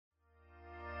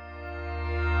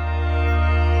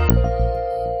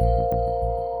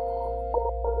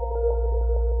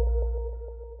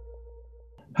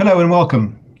Hello and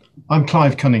welcome. I'm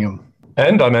Clive Cunningham.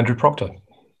 And I'm Andrew Proctor.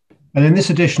 And in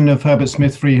this edition of Herbert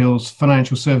Smith Freehill's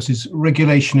Financial Services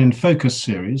Regulation in Focus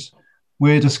series,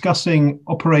 we're discussing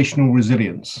operational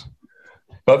resilience.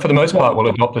 But for the most part, we'll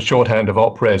adopt the shorthand of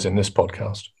OpRes in this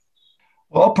podcast.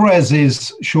 Well, OpRes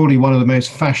is surely one of the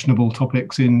most fashionable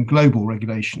topics in global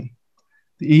regulation.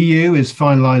 The EU is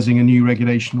finalising a new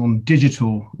regulation on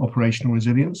digital operational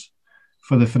resilience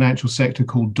for the financial sector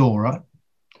called DORA.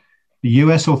 The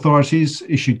US authorities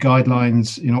issued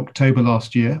guidelines in October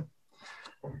last year.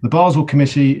 The Basel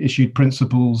Committee issued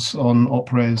principles on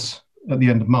OpRes at the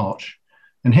end of March.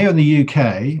 And here in the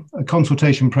UK, a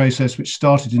consultation process which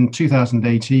started in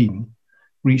 2018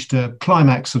 reached a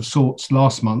climax of sorts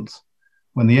last month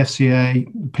when the FCA,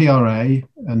 the PRA,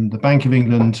 and the Bank of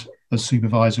England, as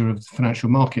supervisor of financial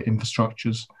market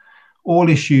infrastructures, all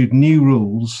issued new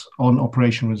rules on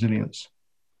operational resilience.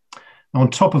 On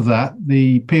top of that,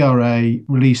 the PRA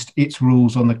released its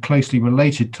rules on the closely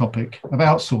related topic of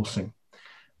outsourcing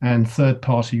and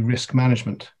third-party risk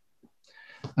management.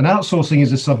 And outsourcing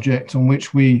is a subject on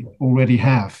which we already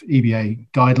have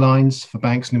EBA guidelines for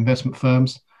banks and investment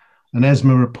firms, an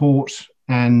ESMA report,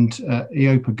 and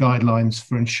EIOPA guidelines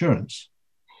for insurance.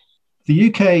 The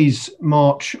UK's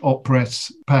March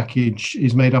OpRes package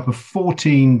is made up of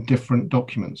 14 different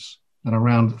documents and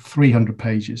around 300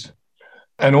 pages.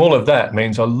 And all of that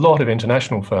means a lot of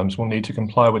international firms will need to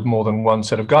comply with more than one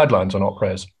set of guidelines on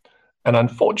OpRes. And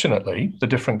unfortunately, the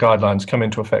different guidelines come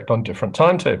into effect on different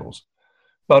timetables.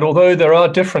 But although there are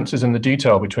differences in the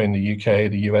detail between the UK,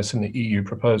 the US, and the EU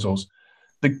proposals,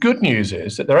 the good news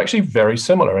is that they're actually very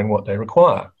similar in what they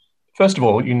require. First of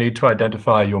all, you need to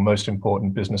identify your most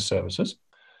important business services.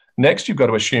 Next, you've got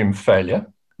to assume failure.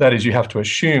 That is, you have to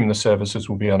assume the services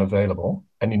will be unavailable,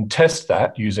 and you test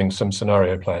that using some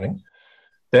scenario planning.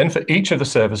 Then for each of the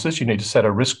services, you need to set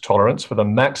a risk tolerance for the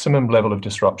maximum level of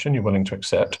disruption you're willing to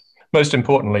accept. Most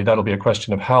importantly, that'll be a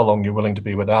question of how long you're willing to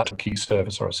be without a key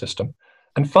service or a system.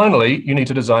 And finally, you need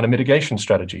to design a mitigation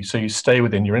strategy so you stay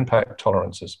within your impact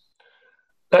tolerances.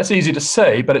 That's easy to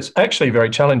say, but it's actually very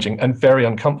challenging and very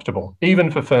uncomfortable,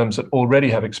 even for firms that already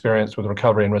have experience with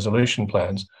recovery and resolution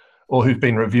plans or who've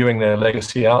been reviewing their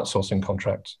legacy outsourcing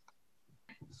contracts.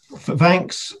 For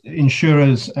banks,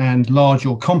 insurers, and large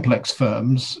or complex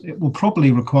firms, it will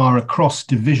probably require a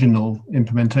cross-divisional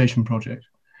implementation project.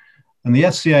 And the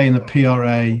FCA and the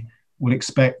PRA will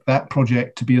expect that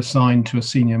project to be assigned to a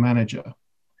senior manager.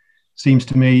 Seems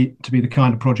to me to be the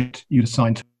kind of project you'd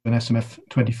assign to an SMF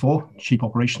 24, Chief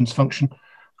Operations Function,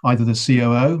 either the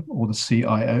COO or the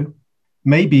CIO,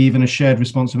 maybe even a shared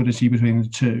responsibility between the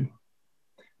two.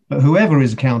 But whoever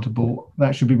is accountable,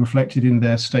 that should be reflected in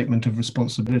their statement of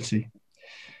responsibility.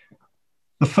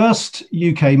 The first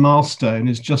UK milestone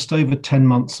is just over 10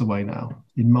 months away now,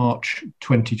 in March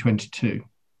 2022.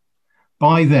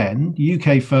 By then,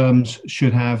 UK firms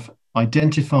should have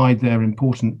identified their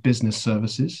important business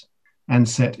services and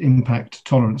set impact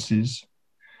tolerances.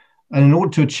 And in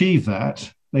order to achieve that,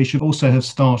 they should also have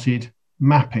started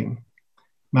mapping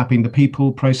the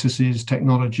people, processes,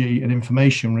 technology, and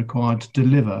information required to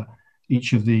deliver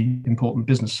each of the important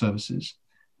business services,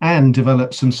 and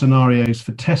develop some scenarios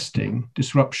for testing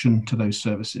disruption to those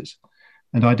services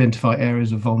and identify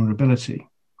areas of vulnerability.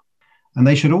 And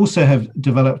they should also have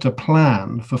developed a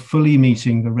plan for fully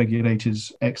meeting the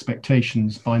regulators'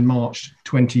 expectations by March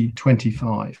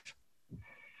 2025.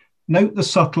 Note the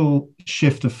subtle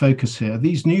shift of focus here.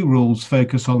 These new rules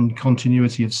focus on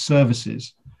continuity of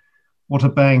services, what a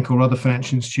bank or other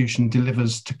financial institution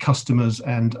delivers to customers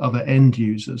and other end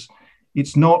users.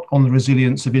 It's not on the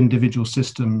resilience of individual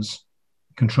systems,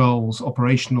 controls,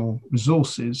 operational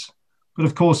resources, but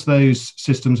of course those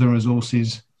systems and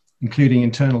resources, including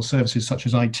internal services such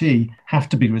as IT, have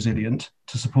to be resilient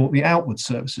to support the outward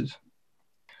services.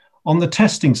 On the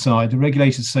testing side, the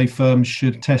regulators say firms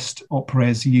should test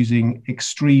OpRes using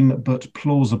extreme but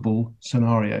plausible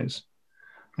scenarios.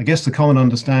 I guess the common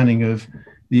understanding of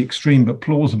the extreme but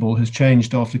plausible has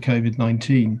changed after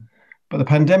COVID-19, but the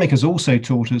pandemic has also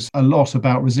taught us a lot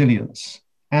about resilience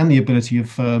and the ability of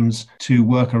firms to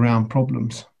work around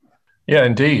problems. Yeah,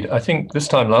 indeed. I think this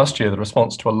time last year, the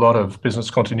response to a lot of business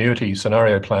continuity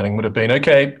scenario planning would have been,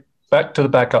 okay, back to the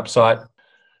backup site.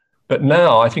 But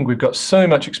now I think we've got so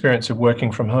much experience of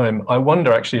working from home, I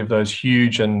wonder actually if those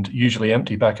huge and usually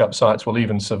empty backup sites will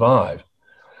even survive.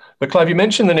 But Clive, you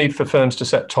mentioned the need for firms to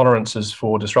set tolerances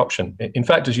for disruption. In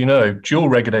fact, as you know, dual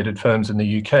regulated firms in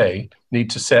the UK need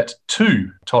to set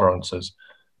 2 tolerances.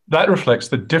 That reflects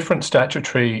the different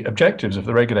statutory objectives of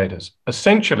the regulators.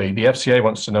 Essentially, the FCA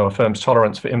wants to know a firm's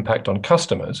tolerance for impact on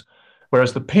customers,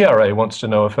 whereas the PRA wants to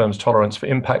know a firm's tolerance for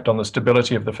impact on the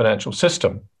stability of the financial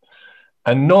system.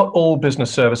 And not all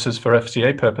business services for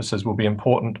FCA purposes will be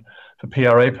important for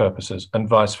PRA purposes and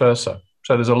vice versa.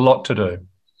 So there's a lot to do.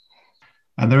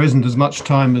 And there isn't as much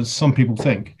time as some people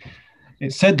think.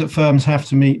 It's said that firms have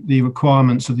to meet the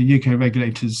requirements of the UK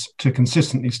regulators to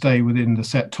consistently stay within the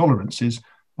set tolerances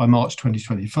by March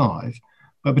 2025.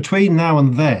 But between now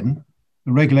and then,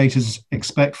 the regulators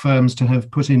expect firms to have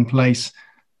put in place,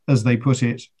 as they put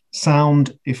it,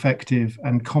 sound, effective,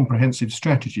 and comprehensive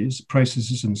strategies,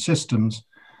 processes, and systems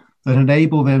that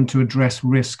enable them to address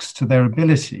risks to their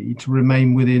ability to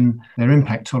remain within their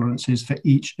impact tolerances for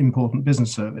each important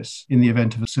business service in the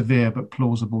event of a severe but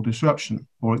plausible disruption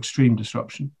or extreme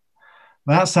disruption.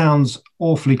 That sounds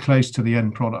awfully close to the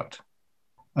end product.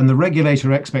 And the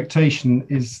regulator expectation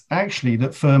is actually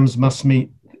that firms must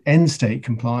meet end state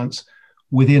compliance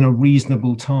within a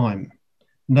reasonable time,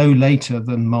 no later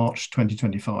than March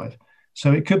 2025.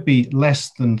 So it could be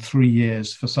less than 3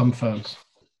 years for some firms.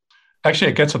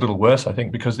 Actually, it gets a little worse, I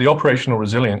think, because the operational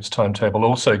resilience timetable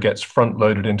also gets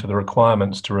front-loaded into the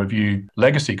requirements to review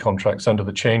legacy contracts under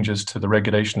the changes to the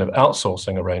regulation of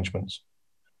outsourcing arrangements.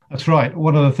 That's right.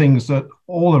 One of the things that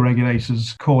all the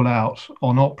regulators call out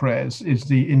on OpRes is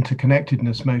the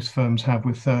interconnectedness most firms have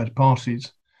with third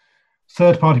parties.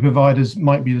 Third-party providers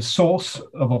might be the source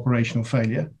of operational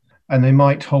failure, and they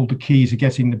might hold the key to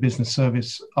getting the business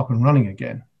service up and running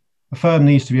again. A firm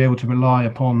needs to be able to rely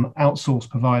upon outsourced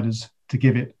providers to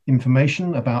give it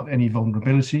information about any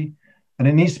vulnerability, and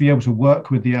it needs to be able to work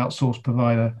with the outsourced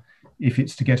provider if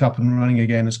it's to get up and running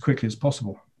again as quickly as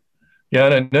possible. Yeah,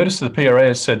 and I noticed the PRA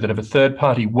has said that if a third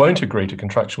party won't agree to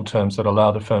contractual terms that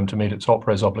allow the firm to meet its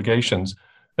OpRes obligations,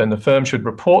 then the firm should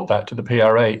report that to the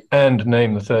PRA and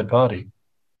name the third party.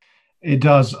 It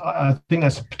does. I think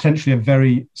that's potentially a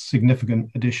very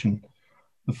significant addition.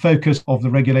 The focus of the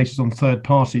regulators on third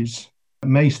parties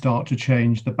may start to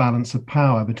change the balance of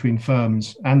power between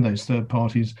firms and those third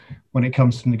parties when it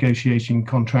comes to negotiating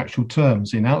contractual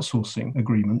terms in outsourcing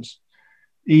agreements,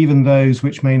 even those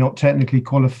which may not technically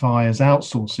qualify as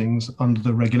outsourcings under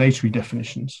the regulatory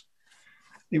definitions.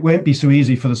 It won't be so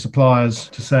easy for the suppliers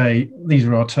to say, these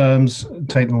are our terms,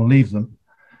 take them or leave them.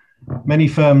 Many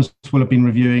firms will have been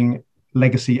reviewing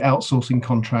legacy outsourcing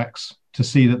contracts to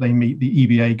see that they meet the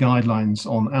EBA guidelines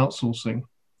on outsourcing.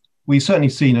 We've certainly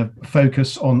seen a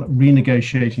focus on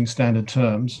renegotiating standard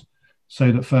terms so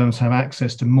that firms have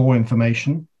access to more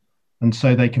information and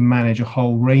so they can manage a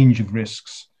whole range of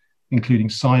risks, including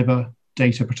cyber,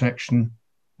 data protection,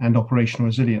 and operational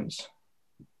resilience.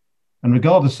 And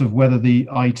regardless of whether the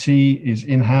IT is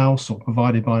in-house or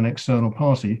provided by an external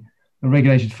party, the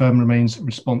regulated firm remains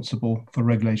responsible for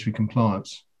regulatory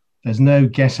compliance. There's no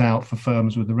get out for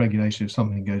firms with the regulator if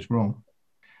something goes wrong.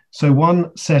 So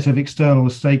one set of external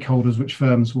stakeholders which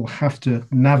firms will have to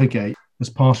navigate as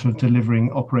part of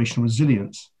delivering operational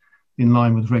resilience in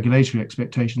line with regulatory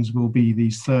expectations will be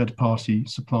these third-party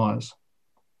suppliers.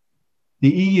 The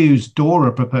EU's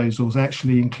DORA proposals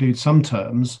actually include some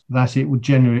terms that it would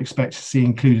generally expect to see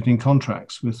included in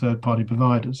contracts with third-party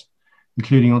providers,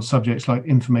 including on subjects like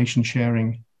information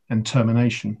sharing and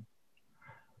termination.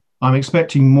 I'm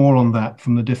expecting more on that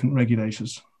from the different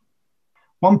regulators.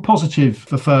 One positive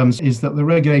for firms is that the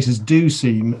regulators do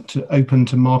seem to open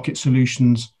to market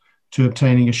solutions to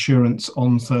obtaining assurance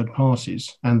on third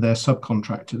parties and their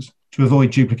subcontractors to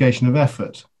avoid duplication of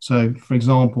effort. So, for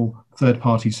example,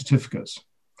 third-party certificates.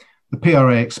 The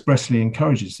PRA expressly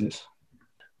encourages this.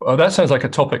 Well, that sounds like a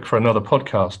topic for another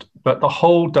podcast, but the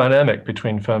whole dynamic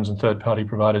between firms and third-party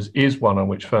providers is one on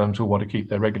which firms will want to keep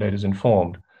their regulators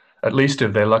informed, at least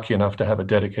if they're lucky enough to have a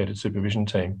dedicated supervision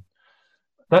team.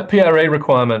 That PRA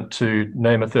requirement to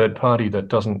name a third party that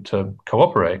doesn't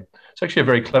cooperate, it's actually a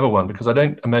very clever one because I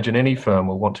don't imagine any firm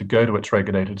will want to go to its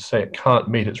regulator to say it can't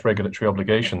meet its regulatory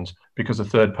obligations because a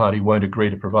third party won't agree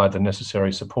to provide the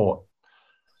necessary support.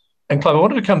 And Clive, I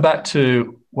wanted to come back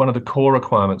to one of the core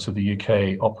requirements of the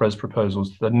UK OpRes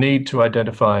proposals, the need to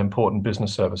identify important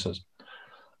business services.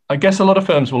 I guess a lot of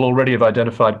firms will already have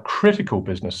identified critical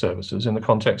business services in the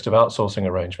context of outsourcing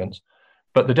arrangements,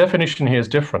 but the definition here is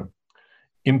different.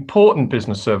 Important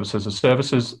business services are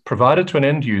services provided to an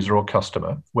end user or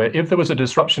customer where if there was a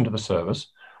disruption to the service,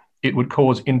 it would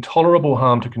cause intolerable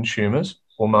harm to consumers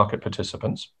or market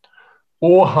participants,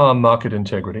 or harm market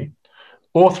integrity,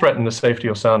 or threaten the safety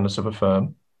or soundness of a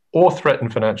firm, or threaten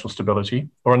financial stability,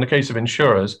 or in the case of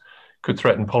insurers, could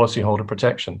threaten policyholder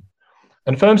protection.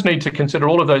 And firms need to consider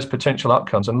all of those potential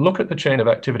outcomes and look at the chain of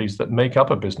activities that make up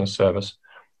a business service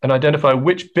and identify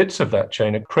which bits of that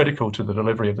chain are critical to the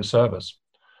delivery of the service.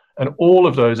 And all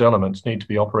of those elements need to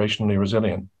be operationally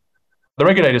resilient. The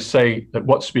regulators say that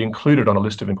what's to be included on a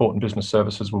list of important business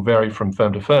services will vary from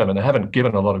firm to firm, and they haven't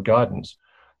given a lot of guidance.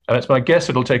 And it's my guess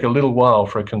it'll take a little while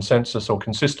for a consensus or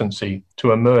consistency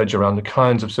to emerge around the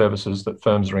kinds of services that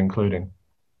firms are including.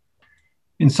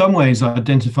 In some ways,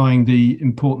 identifying the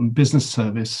important business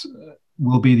service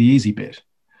will be the easy bit.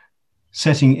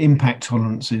 Setting impact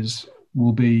tolerances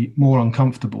will be more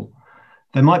uncomfortable.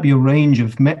 There might be a range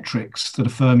of metrics that a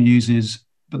firm uses,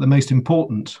 but the most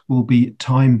important will be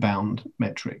time-bound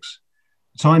metrics.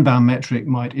 A time-bound metric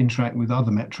might interact with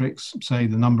other metrics, say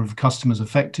the number of customers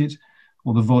affected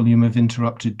or the volume of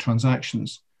interrupted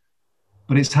transactions.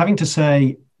 But it's having to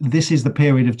say, this is the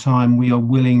period of time we are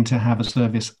willing to have a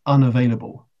service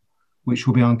unavailable, which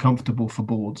will be uncomfortable for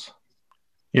boards.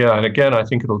 Yeah, and again, I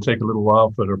think it'll take a little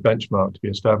while for a benchmark to be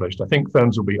established. I think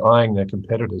firms will be eyeing their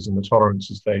competitors and the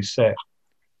tolerances they set.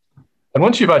 And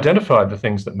once you've identified the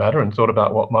things that matter and thought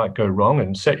about what might go wrong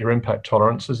and set your impact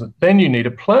tolerances, then you need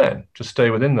a plan to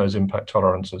stay within those impact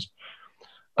tolerances.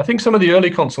 I think some of the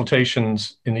early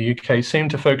consultations in the UK seem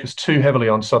to focus too heavily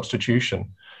on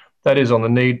substitution. That is, on the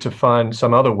need to find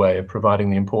some other way of providing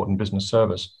the important business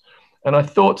service. And I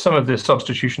thought some of the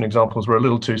substitution examples were a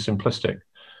little too simplistic.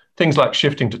 Things like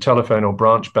shifting to telephone or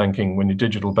branch banking when your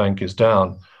digital bank is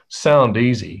down sound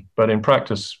easy, but in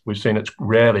practice, we've seen it's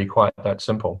rarely quite that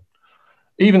simple.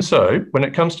 Even so, when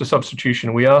it comes to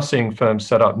substitution, we are seeing firms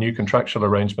set up new contractual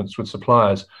arrangements with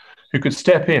suppliers who could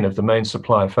step in if the main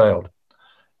supplier failed.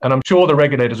 And I'm sure the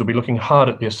regulators will be looking hard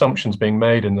at the assumptions being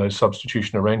made in those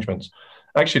substitution arrangements,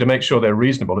 actually to make sure they're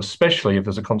reasonable, especially if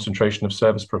there's a concentration of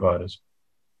service providers.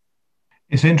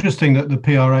 It's interesting that the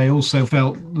PRA also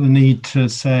felt the need to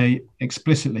say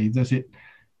explicitly that it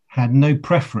had no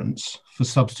preference for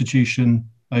substitution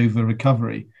over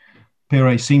recovery.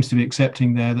 PRA seems to be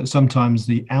accepting there that sometimes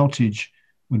the outage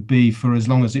would be for as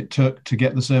long as it took to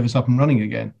get the service up and running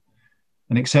again.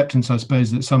 An acceptance, I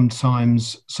suppose, that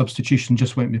sometimes substitution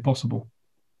just won't be possible.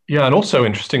 Yeah, and also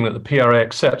interesting that the PRA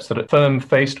accepts that a firm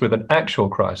faced with an actual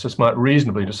crisis might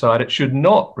reasonably decide it should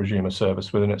not resume a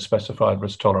service within its specified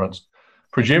risk tolerance,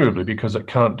 presumably because it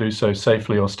can't do so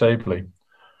safely or stably.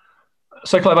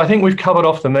 So, Clive, I think we've covered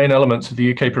off the main elements of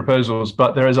the UK proposals,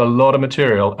 but there is a lot of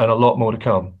material and a lot more to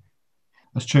come.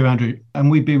 That's true, Andrew.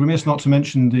 And we'd be remiss not to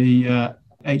mention the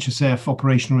HSF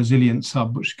Operational Resilience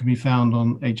Hub, which can be found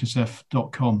on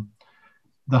hsf.com.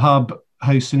 The hub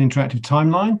hosts an interactive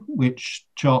timeline, which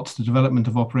charts the development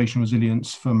of operational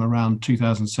resilience from around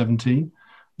 2017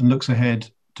 and looks ahead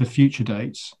to future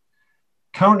dates.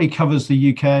 Currently covers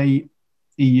the UK,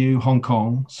 EU, Hong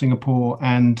Kong, Singapore,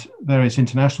 and various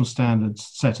international standards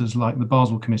setters like the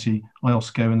Basel Committee,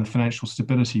 IOSCO, and the Financial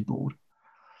Stability Board.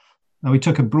 Now, we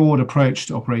took a broad approach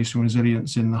to operational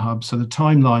resilience in the hub. So the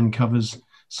timeline covers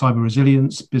cyber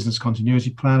resilience, business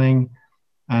continuity planning,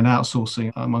 and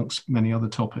outsourcing, amongst many other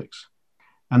topics.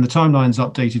 And the timeline's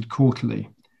updated quarterly.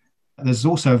 There's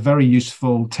also a very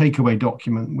useful takeaway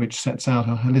document which sets out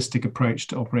a holistic approach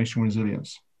to operational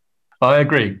resilience. I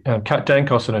agree. Kat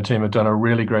Dankos and her team have done a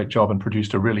really great job and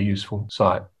produced a really useful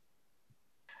site.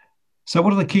 So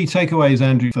what are the key takeaways,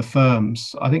 Andrew, for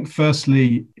firms? I think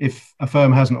firstly, if a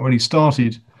firm hasn't already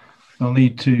started, they'll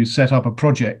need to set up a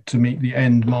project to meet the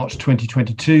end March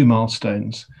 2022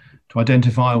 milestones to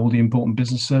identify all the important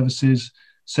business services,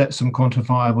 set some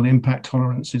quantifiable impact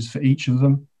tolerances for each of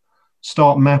them,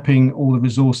 start mapping all the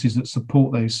resources that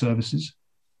support those services,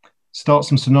 start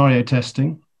some scenario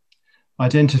testing,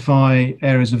 identify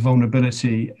areas of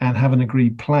vulnerability and have an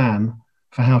agreed plan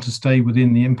for how to stay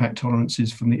within the impact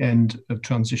tolerances from the end of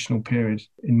transitional period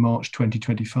in March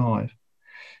 2025.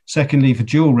 Secondly, for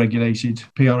dual regulated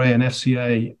PRA and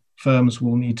FCA, firms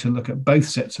will need to look at both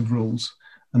sets of rules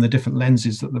and the different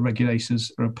lenses that the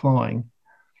regulators are applying.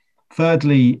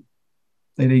 Thirdly,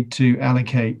 they need to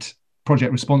allocate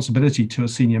project responsibility to a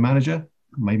senior manager,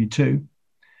 maybe two,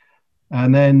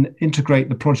 and then integrate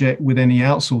the project with any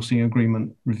outsourcing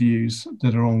agreement reviews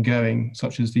that are ongoing,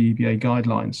 such as the EBA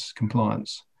guidelines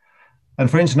compliance. And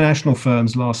for international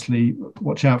firms, lastly,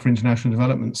 watch out for international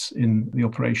developments in the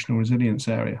operational resilience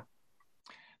area.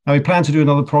 Now, we plan to do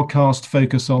another podcast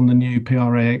focus on the new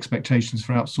PRA expectations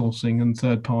for outsourcing and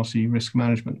third-party risk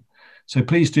management. So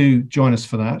please do join us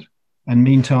for that. And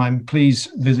meantime, please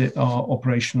visit our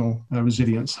operational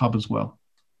resilience hub as well.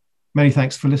 Many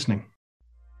thanks for listening.